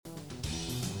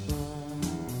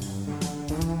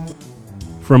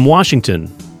From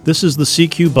Washington, this is the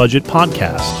CQ Budget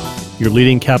Podcast, your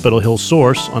leading Capitol Hill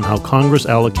source on how Congress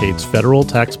allocates federal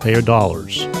taxpayer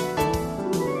dollars.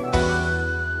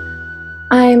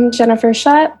 I'm Jennifer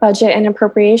Shutt, Budget and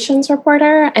Appropriations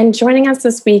reporter, and joining us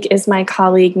this week is my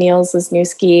colleague Niels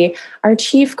Wisniewski, our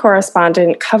chief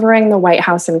correspondent covering the White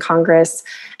House and Congress.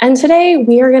 And today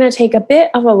we are going to take a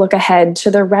bit of a look ahead to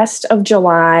the rest of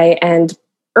July and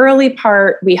early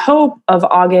part, we hope, of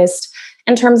August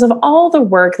in terms of all the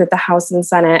work that the House and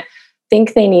Senate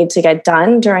think they need to get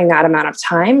done during that amount of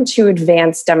time to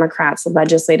advance Democrats'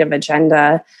 legislative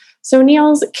agenda. So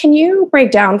Niels, can you break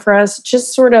down for us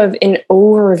just sort of an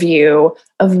overview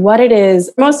of what it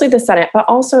is, mostly the Senate, but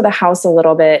also the House a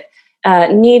little bit,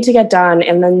 need to get done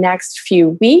in the next few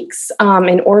weeks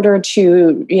in order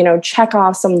to, check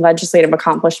off some legislative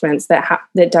accomplishments that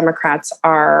Democrats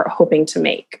are hoping to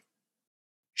make?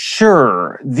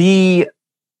 Sure.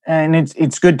 And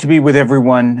it's good to be with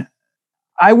everyone.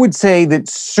 I would say that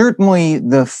certainly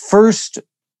the first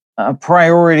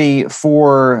priority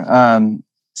for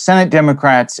Senate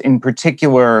Democrats in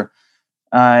particular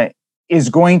is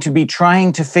going to be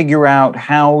trying to figure out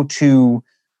how to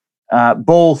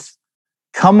both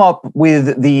come up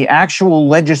with the actual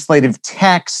legislative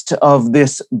text of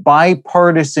this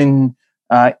bipartisan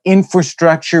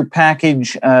infrastructure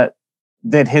package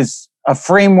that has a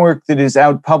framework that is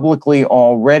out publicly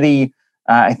already.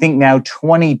 I think now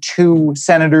 22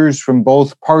 senators from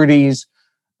both parties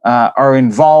are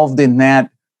involved in that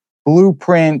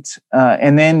blueprint,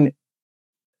 and then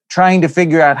trying to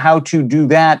figure out how to do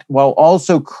that while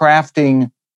also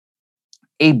crafting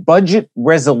a budget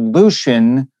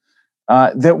resolution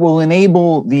that will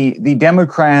enable the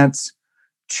Democrats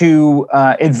to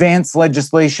advance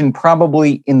legislation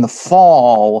probably in the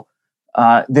fall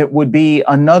that would be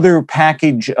another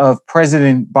package of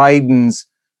President Biden's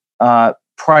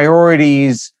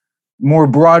priorities more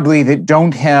broadly that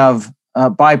don't have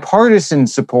bipartisan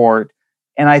support.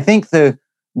 And I think the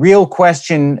real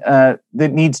question that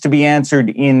needs to be answered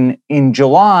in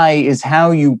July is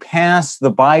how you pass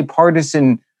the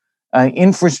bipartisan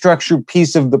infrastructure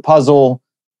piece of the puzzle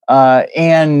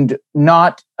and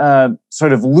not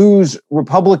sort of lose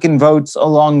Republican votes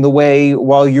along the way,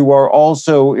 while you are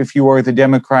also, if you are the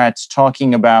Democrats,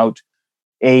 talking about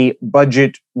a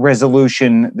budget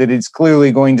resolution that is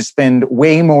clearly going to spend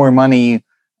way more money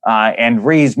and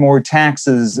raise more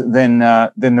taxes than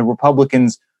the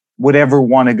Republicans would ever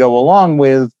want to go along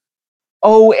with.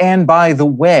 Oh, and by the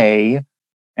way,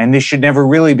 and this should never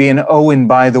really be an oh, and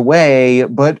by the way,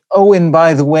 but oh, and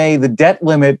by the way, the debt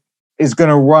limit is going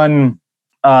to run,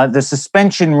 the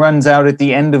suspension runs out at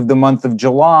the end of the month of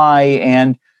July.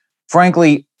 And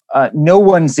frankly, no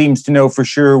one seems to know for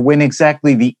sure when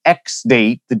exactly the X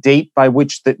date, the date by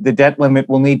which the debt limit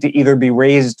will need to either be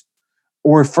raised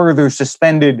or further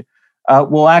suspended,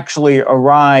 will actually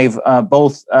arrive.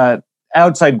 Both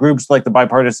outside groups like the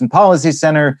Bipartisan Policy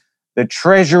Center, the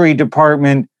Treasury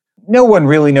Department, no one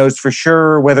really knows for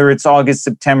sure whether it's August,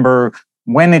 September,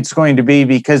 when it's going to be,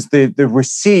 because the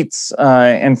receipts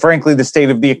and frankly, the state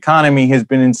of the economy has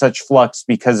been in such flux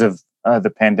because of the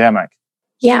pandemic.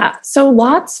 Yeah, so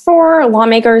lots for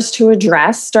lawmakers to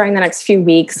address during the next few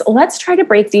weeks. Let's try to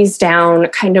break these down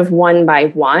kind of one by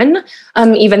one,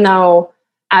 even though,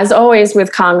 as always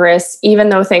with Congress, even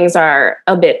though things are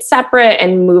a bit separate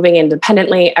and moving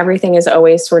independently, everything is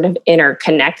always sort of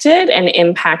interconnected and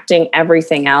impacting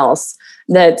everything else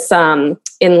that's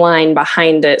in line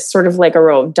behind it, sort of like a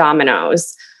row of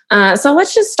dominoes. So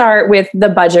let's just start with the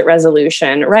budget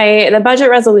resolution, right? The budget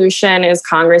resolution is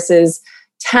Congress's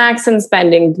tax and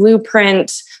spending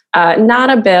blueprint, not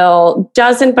a bill,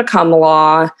 doesn't become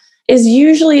law, is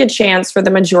usually a chance for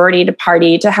the majority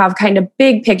party to have kind of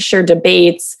big picture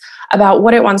debates about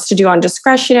what it wants to do on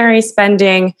discretionary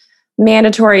spending,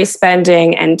 mandatory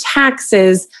spending, and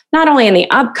taxes, not only in the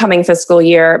upcoming fiscal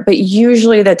year, but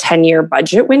usually the 10-year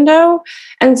budget window.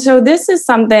 And so this is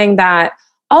something that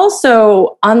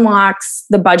also unlocks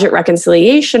the budget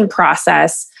reconciliation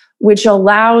process, which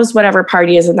allows whatever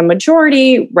party is in the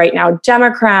majority, right now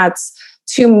Democrats,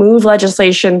 to move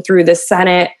legislation through the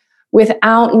Senate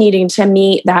without needing to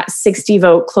meet that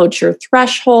 60-vote cloture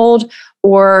threshold,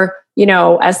 or,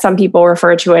 as some people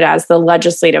refer to it as the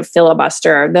legislative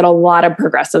filibuster that a lot of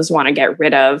progressives want to get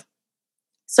rid of.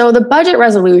 So the budget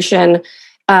resolution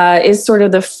is sort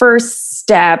of the first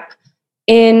step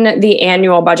in the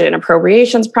annual budget and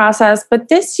appropriations process. But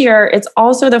this year, it's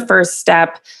also the first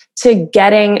step to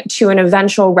getting to an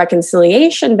eventual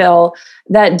reconciliation bill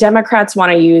that Democrats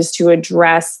want to use to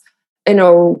address an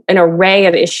array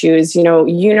of issues,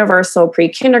 universal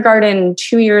pre-kindergarten,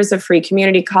 2 years of free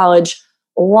community college,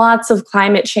 lots of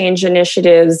climate change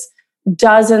initiatives,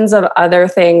 dozens of other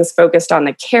things focused on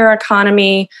the care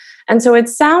economy. And so it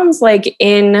sounds like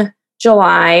in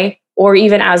July, or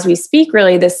even as we speak,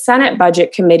 really, the Senate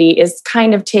Budget Committee is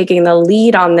kind of taking the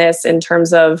lead on this in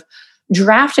terms of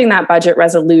drafting that budget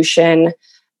resolution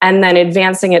and then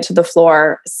advancing it to the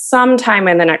floor sometime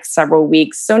in the next several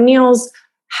weeks. So, Niels,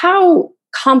 how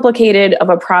complicated of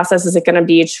a process is it going to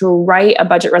be to write a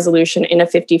budget resolution in a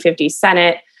 50-50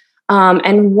 Senate?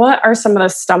 And what are some of the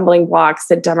stumbling blocks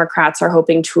that Democrats are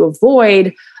hoping to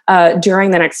avoid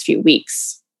during the next few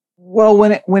weeks? Well,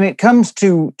 when it comes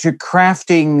to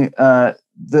crafting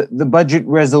the budget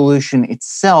resolution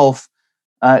itself,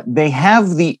 they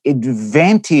have the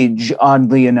advantage,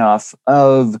 oddly enough,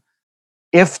 of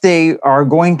if they are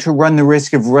going to run the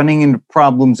risk of running into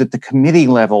problems at the committee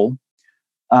level,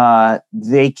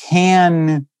 they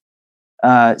can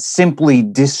simply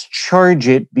discharge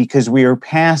it because we are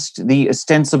past the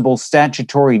ostensible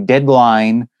statutory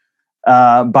deadline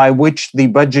by which the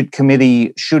budget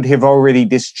committee should have already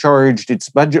discharged its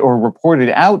budget or reported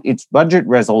out its budget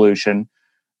resolution.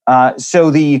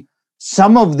 So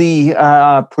some of the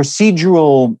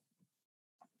procedural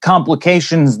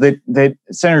complications that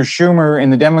Senator Schumer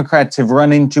and the Democrats have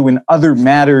run into in other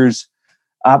matters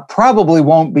probably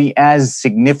won't be as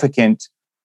significant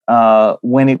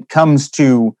when it comes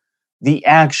to the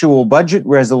actual budget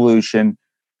resolution.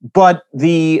 But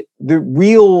the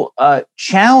real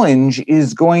challenge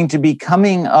is going to be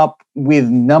coming up with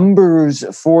numbers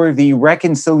for the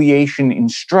reconciliation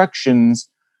instructions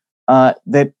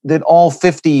that all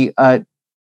 50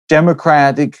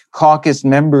 Democratic caucus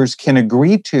members can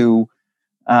agree to.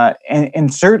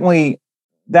 And certainly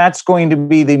that's going to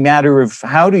be the matter of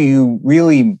how do you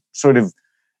really sort of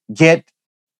get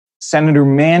Senator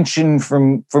Manchin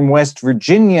from West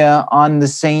Virginia on the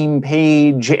same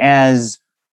page as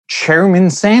Chairman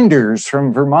Sanders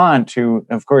from Vermont, who,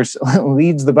 of course,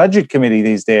 leads the budget committee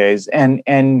these days.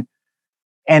 And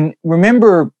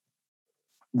remember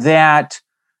that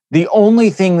the only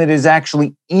thing that is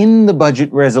actually in the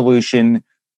budget resolution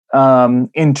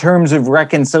in terms of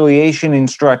reconciliation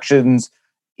instructions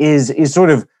is sort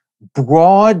of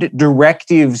broad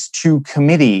directives to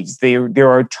committees. There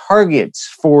are targets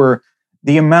for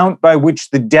the amount by which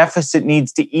the deficit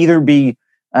needs to either be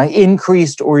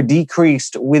increased or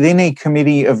decreased within a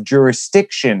committee of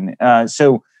jurisdiction.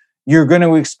 So you're going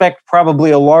to expect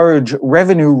probably a large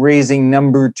revenue-raising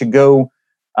number to go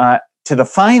to the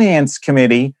Finance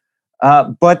Committee,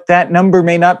 but that number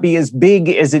may not be as big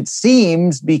as it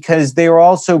seems because they're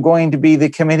also going to be the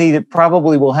committee that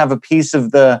probably will have a piece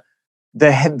of the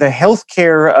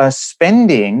healthcare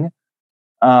spending,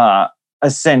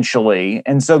 essentially.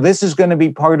 And so this is going to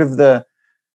be part of the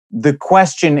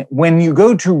question. When you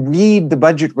go to read the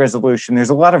budget resolution, there's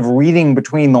a lot of reading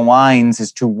between the lines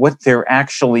as to what they're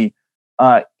actually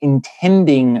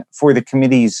intending for the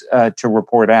committees to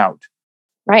report out.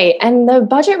 Right. And the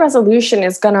budget resolution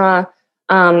is going to,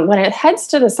 when it heads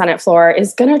to the Senate floor,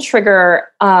 is going to trigger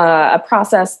a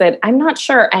process that I'm not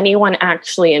sure anyone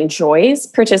actually enjoys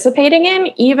participating in,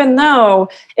 even though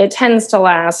it tends to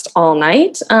last all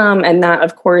night. And that,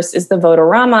 of course, is the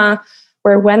vote-a-rama,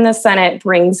 where when the Senate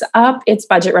brings up its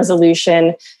budget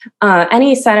resolution,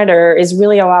 any senator is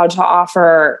really allowed to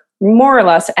offer more or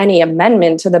less any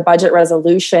amendment to the budget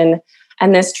resolution.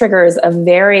 And this triggers a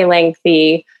very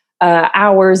lengthy,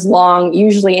 hours long,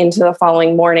 usually into the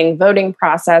following morning voting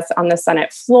process on the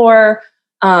Senate floor,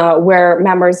 where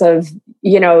members of,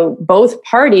 both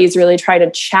parties really try to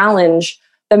challenge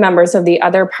the members of the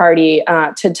other party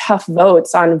to tough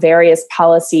votes on various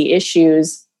policy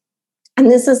issues. And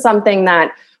this is something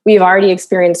that we've already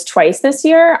experienced twice this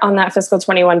year on that fiscal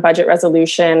 21 budget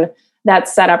resolution that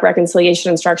set up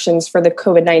reconciliation instructions for the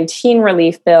COVID-19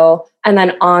 relief bill, and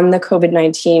then on the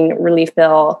COVID-19 relief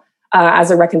bill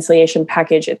as a reconciliation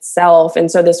package itself.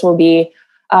 And so this will be,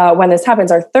 when this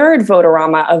happens, our third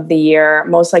vote-a-rama of the year,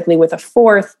 most likely with a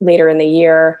fourth later in the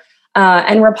year.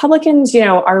 And Republicans,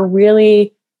 are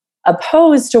really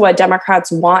opposed to what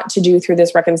Democrats want to do through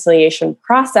this reconciliation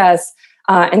process.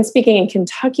 And speaking in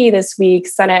Kentucky this week,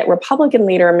 Senate Republican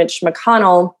leader Mitch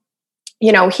McConnell,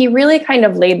 he really kind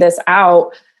of laid this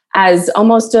out as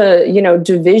almost a,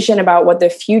 division about what the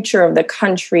future of the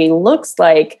country looks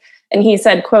like. And he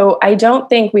said, quote, "I don't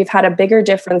think we've had a bigger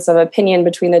difference of opinion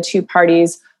between the two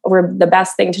parties over the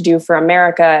best thing to do for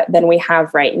America than we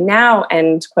have right now,"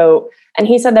 end quote. And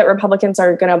he said that Republicans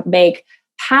are going to make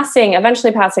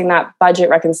eventually passing that budget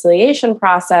reconciliation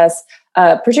process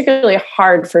particularly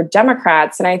hard for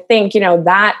Democrats. And I think,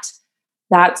 that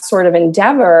that sort of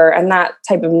endeavor and that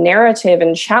type of narrative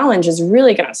and challenge is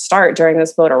really going to start during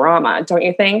this vote-a-rama, don't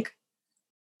you think?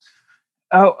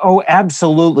 Oh,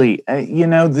 absolutely.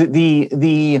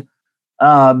 The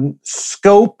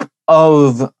scope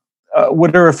of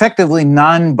what are effectively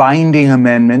non-binding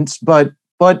amendments, but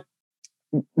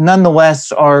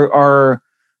nonetheless are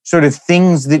sort of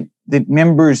things that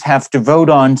members have to vote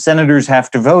on, senators have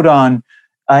to vote on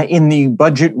in the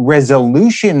budget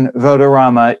resolution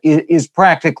vote-a-rama is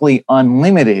practically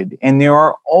unlimited. And there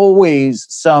are always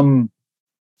some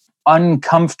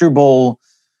uncomfortable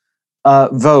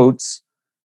votes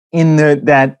in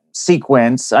that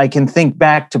sequence. I can think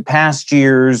back to past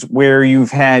years where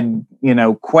you've had,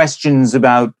 questions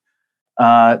about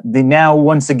the now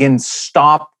once again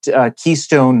stopped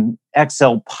Keystone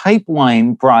XL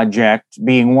pipeline project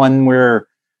being one where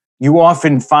you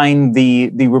often find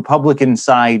the Republican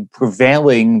side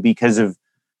prevailing because of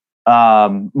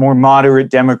more moderate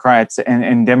Democrats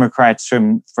and Democrats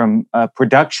from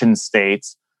production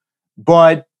states.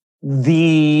 But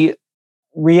the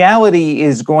reality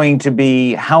is going to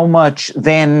be how much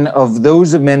then of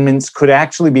those amendments could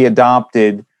actually be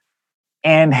adopted,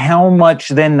 and how much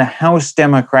then the House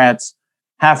Democrats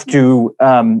have to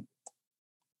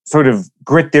sort of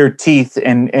grit their teeth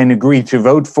and agree to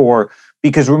vote for.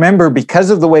 Because remember,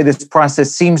 because of the way this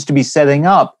process seems to be setting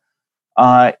up,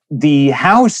 the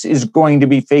House is going to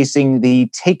be facing the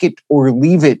take it or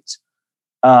leave it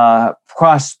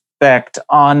prospect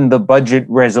on the budget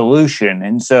resolution.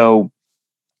 And so,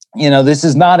 this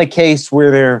is not a case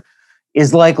where there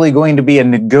is likely going to be a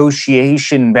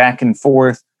negotiation back and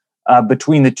forth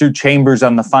between the two chambers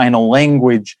on the final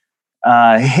language.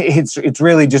 It's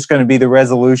really just going to be the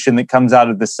resolution that comes out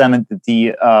of the Senate that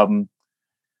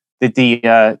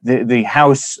the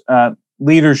House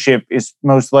leadership is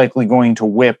most likely going to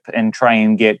whip and try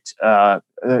and get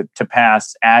to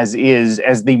pass as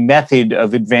the method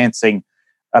of advancing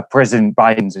President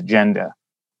Biden's agenda.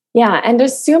 Yeah, and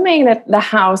assuming that the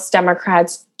House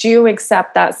Democrats do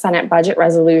accept that Senate budget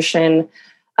resolution,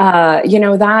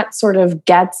 that sort of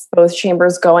gets both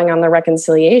chambers going on the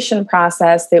reconciliation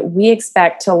process that we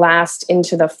expect to last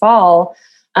into the fall.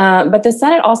 But the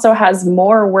Senate also has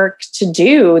more work to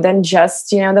do than just,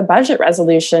 the budget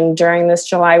resolution during this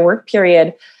July work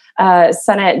period.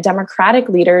 Senate Democratic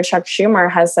leader Chuck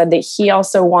Schumer has said that he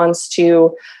also wants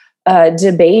to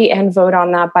debate and vote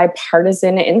on that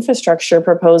bipartisan infrastructure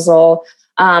proposal.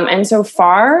 And so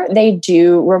far,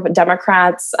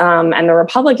 Democrats and the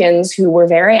Republicans who were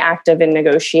very active in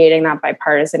negotiating that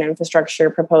bipartisan infrastructure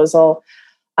proposal,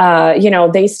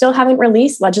 they still haven't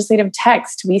released legislative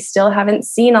text. We still haven't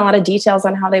seen a lot of details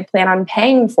on how they plan on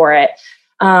paying for it.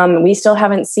 We still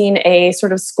haven't seen a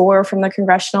sort of score from the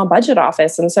Congressional Budget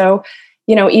Office. And so,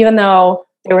 even though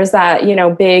there was that,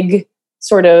 big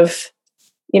sort of,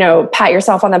 pat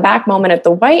yourself on the back moment at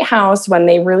the White House when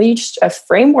they released a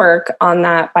framework on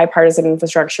that bipartisan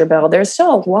infrastructure bill, there's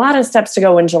still a lot of steps to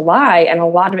go in July and a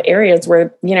lot of areas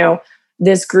where,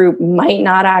 this group might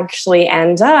not actually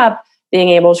end up being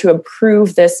able to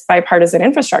approve this bipartisan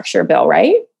infrastructure bill,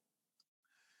 right?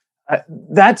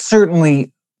 That's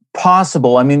certainly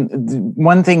possible. I mean,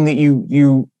 one thing that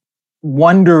you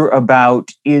wonder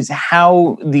about is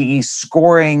how the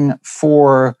scoring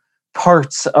for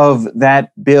parts of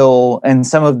that bill and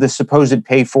some of the supposed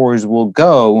pay-fors will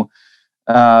go.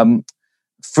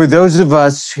 For those of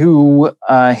us who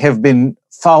have been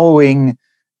following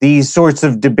these sorts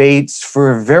of debates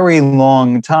for a very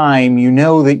long time, you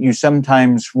know that you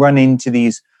sometimes run into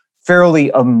these fairly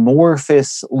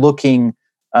amorphous looking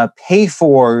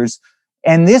pay-fors.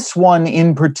 And this one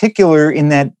in particular, in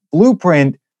that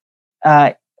blueprint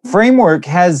framework,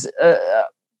 has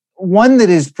one that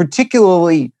is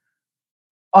particularly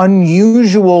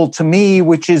unusual to me,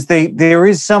 which is there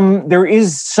is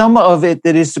some of it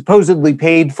that is supposedly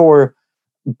paid for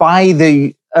by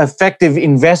the effective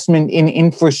investment in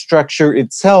infrastructure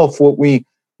itself, what we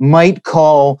might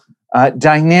call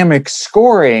dynamic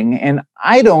scoring. And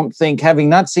I don't think, having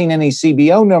not seen any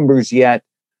CBO numbers yet,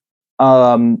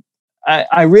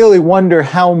 I really wonder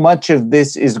how much of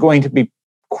this is going to be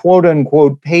quote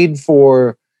unquote paid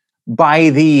for by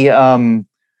the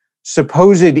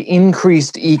supposed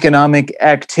increased economic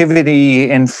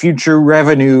activity and future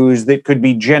revenues that could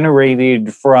be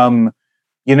generated from,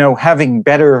 having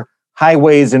better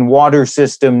highways and water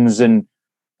systems and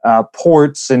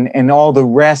ports and all the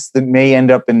rest that may end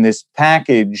up in this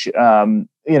package.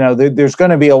 There's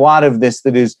going to be a lot of this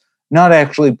that is not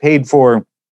actually paid for,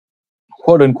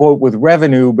 quote unquote, with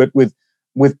revenue, but with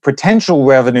potential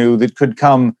revenue that could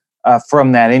come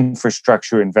from that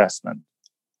infrastructure investment.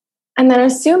 And then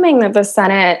assuming that the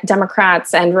Senate,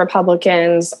 Democrats and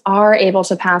Republicans are able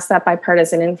to pass that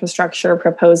bipartisan infrastructure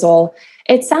proposal,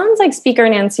 it sounds like Speaker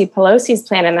Nancy Pelosi's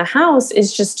plan in the House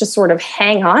is just to sort of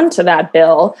hang on to that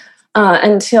bill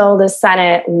until the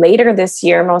Senate later this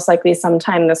year, most likely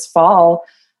sometime this fall,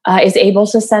 is able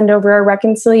to send over a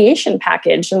reconciliation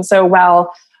package. And so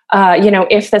while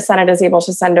if the Senate is able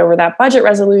to send over that budget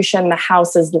resolution, the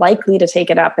House is likely to take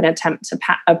it up and attempt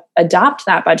to adopt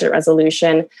that budget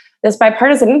resolution. This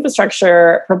bipartisan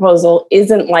infrastructure proposal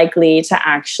isn't likely to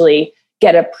actually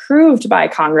get approved by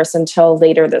Congress until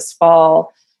later this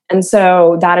fall. And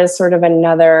so that is sort of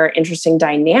another interesting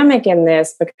dynamic in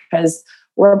this, because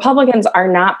Republicans are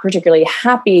not particularly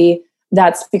happy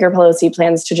that Speaker Pelosi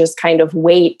plans to just kind of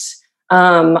wait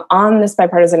on this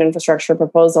bipartisan infrastructure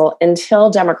proposal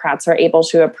until Democrats are able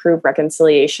to approve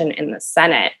reconciliation in the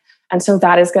Senate. And so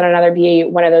that is going to be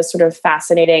one of those sort of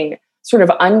fascinating sort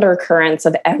of undercurrents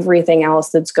of everything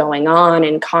else that's going on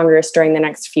in Congress during the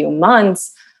next few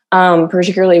months,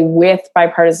 particularly with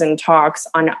bipartisan talks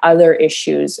on other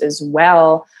issues as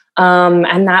well.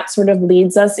 And that sort of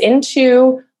leads us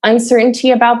into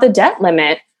uncertainty about the debt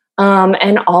limit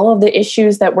and all of the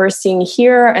issues that we're seeing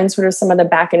here, and sort of some of the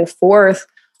back and forth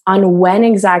on when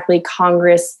exactly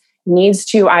Congress needs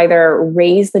to either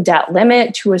raise the debt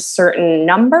limit to a certain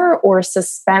number or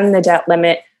suspend the debt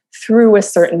limit through a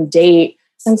certain date.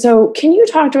 And so can you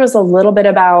talk to us a little bit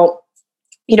about,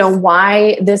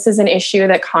 why this is an issue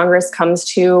that Congress comes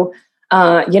to,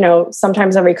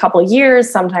 sometimes every couple of years,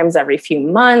 sometimes every few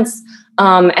months,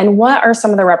 and what are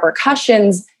some of the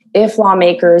repercussions if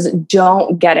lawmakers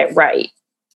don't get it right?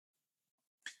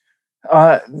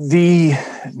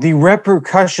 The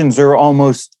repercussions are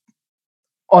almost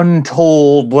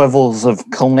untold levels of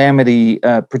calamity,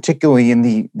 particularly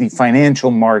in the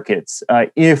financial markets.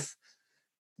 If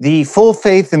the full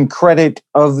faith and credit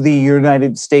of the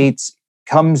United States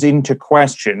comes into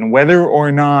question, whether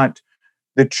or not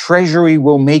the Treasury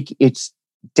will make its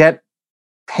debt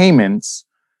payments,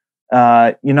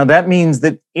 that means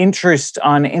that interest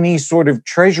on any sort of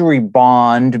Treasury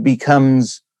bond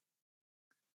becomes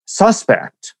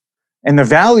suspect, and the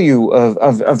value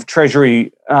of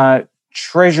Treasury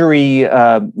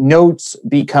notes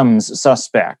becomes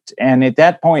suspect. And at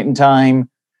that point in time,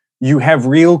 you have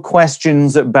real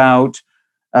questions about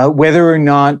whether or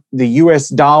not the US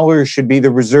dollar should be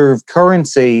the reserve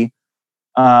currency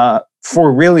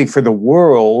for the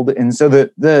world. And so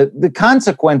the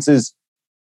consequences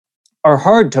are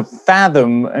hard to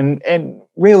fathom and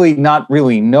really not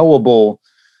really knowable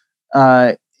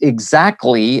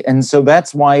exactly. And so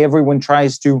that's why everyone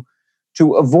tries to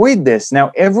avoid this.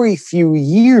 Now, every few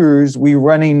years, we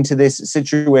run into this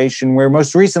situation where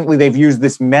most recently they've used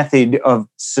this method of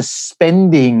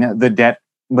suspending the debt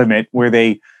limit, where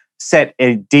they set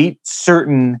a date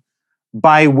certain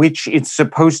by which it's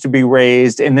supposed to be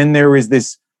raised. And then there is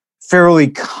this fairly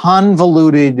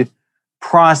convoluted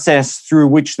process through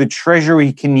which the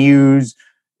Treasury can use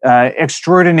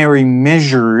extraordinary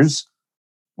measures,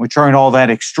 which aren't all that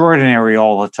extraordinary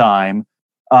all the time,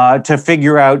 to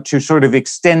figure out to sort of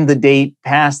extend the date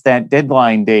past that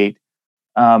deadline date.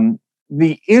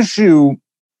 The issue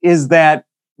is that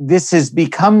this has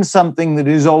become something that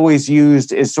is always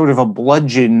used as sort of a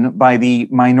bludgeon by the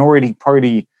minority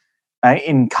party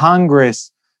in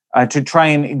Congress to try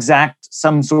and exact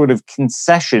some sort of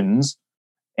concessions.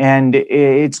 And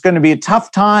it's going to be a tough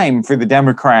time for the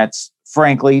Democrats,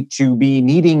 frankly, to be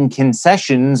needing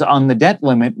concessions on the debt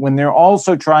limit when they're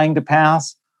also trying to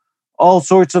pass all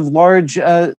sorts of large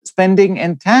spending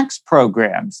and tax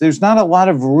programs. There's not a lot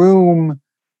of room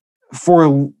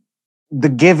for the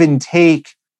give and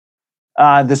take,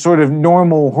 the sort of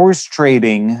normal horse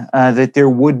trading that there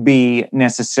would be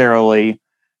necessarily.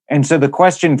 And so the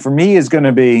question for me is going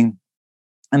to be,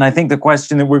 and I think the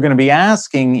question that we're going to be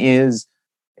asking is,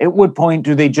 at what point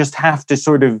do they just have to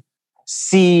sort of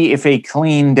see if a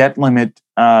clean debt limit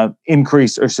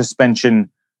increase or suspension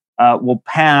will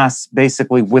pass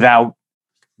basically without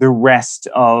the rest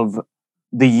of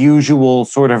the usual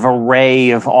sort of array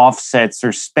of offsets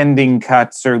or spending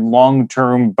cuts or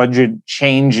long-term budget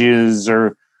changes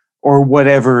or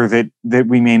whatever that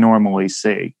we may normally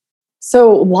see?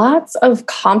 So lots of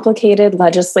complicated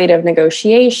legislative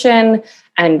negotiation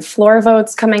and floor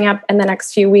votes coming up in the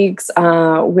next few weeks,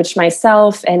 which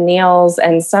myself and Niels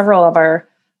and several of our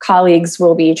colleagues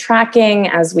will be tracking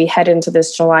as we head into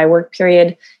this July work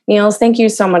period. Niels, thank you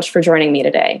so much for joining me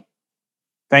today.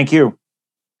 Thank you.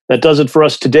 That does it for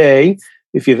us today.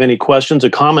 If you have any questions or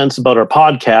comments about our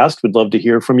podcast, we'd love to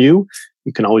hear from you.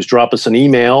 You can always drop us an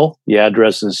email. The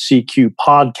address is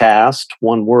cqpodcast,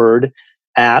 one word,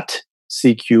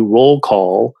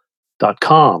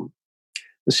 cqrollcall.com.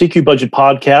 The CQ Budget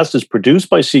Podcast is produced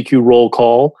by CQ Roll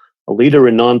Call, a leader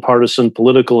in nonpartisan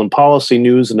political and policy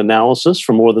news and analysis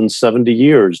for more than 70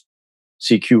 years.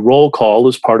 CQ Roll Call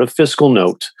is part of Fiscal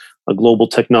Note, a global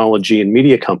technology and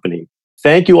media company.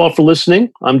 Thank you all for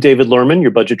listening. I'm David Lerman,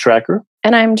 your budget tracker.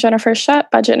 And I'm Jennifer Shutt,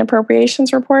 budget and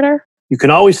appropriations reporter. You can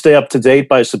always stay up to date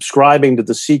by subscribing to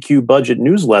the CQ Budget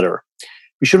newsletter.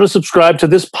 Be sure to subscribe to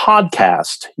this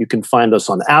podcast. You can find us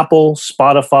on Apple,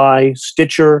 Spotify,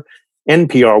 Stitcher,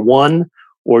 NPR One,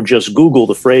 or just Google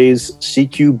the phrase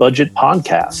CQ Budget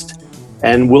Podcast.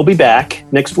 And we'll be back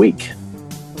next week.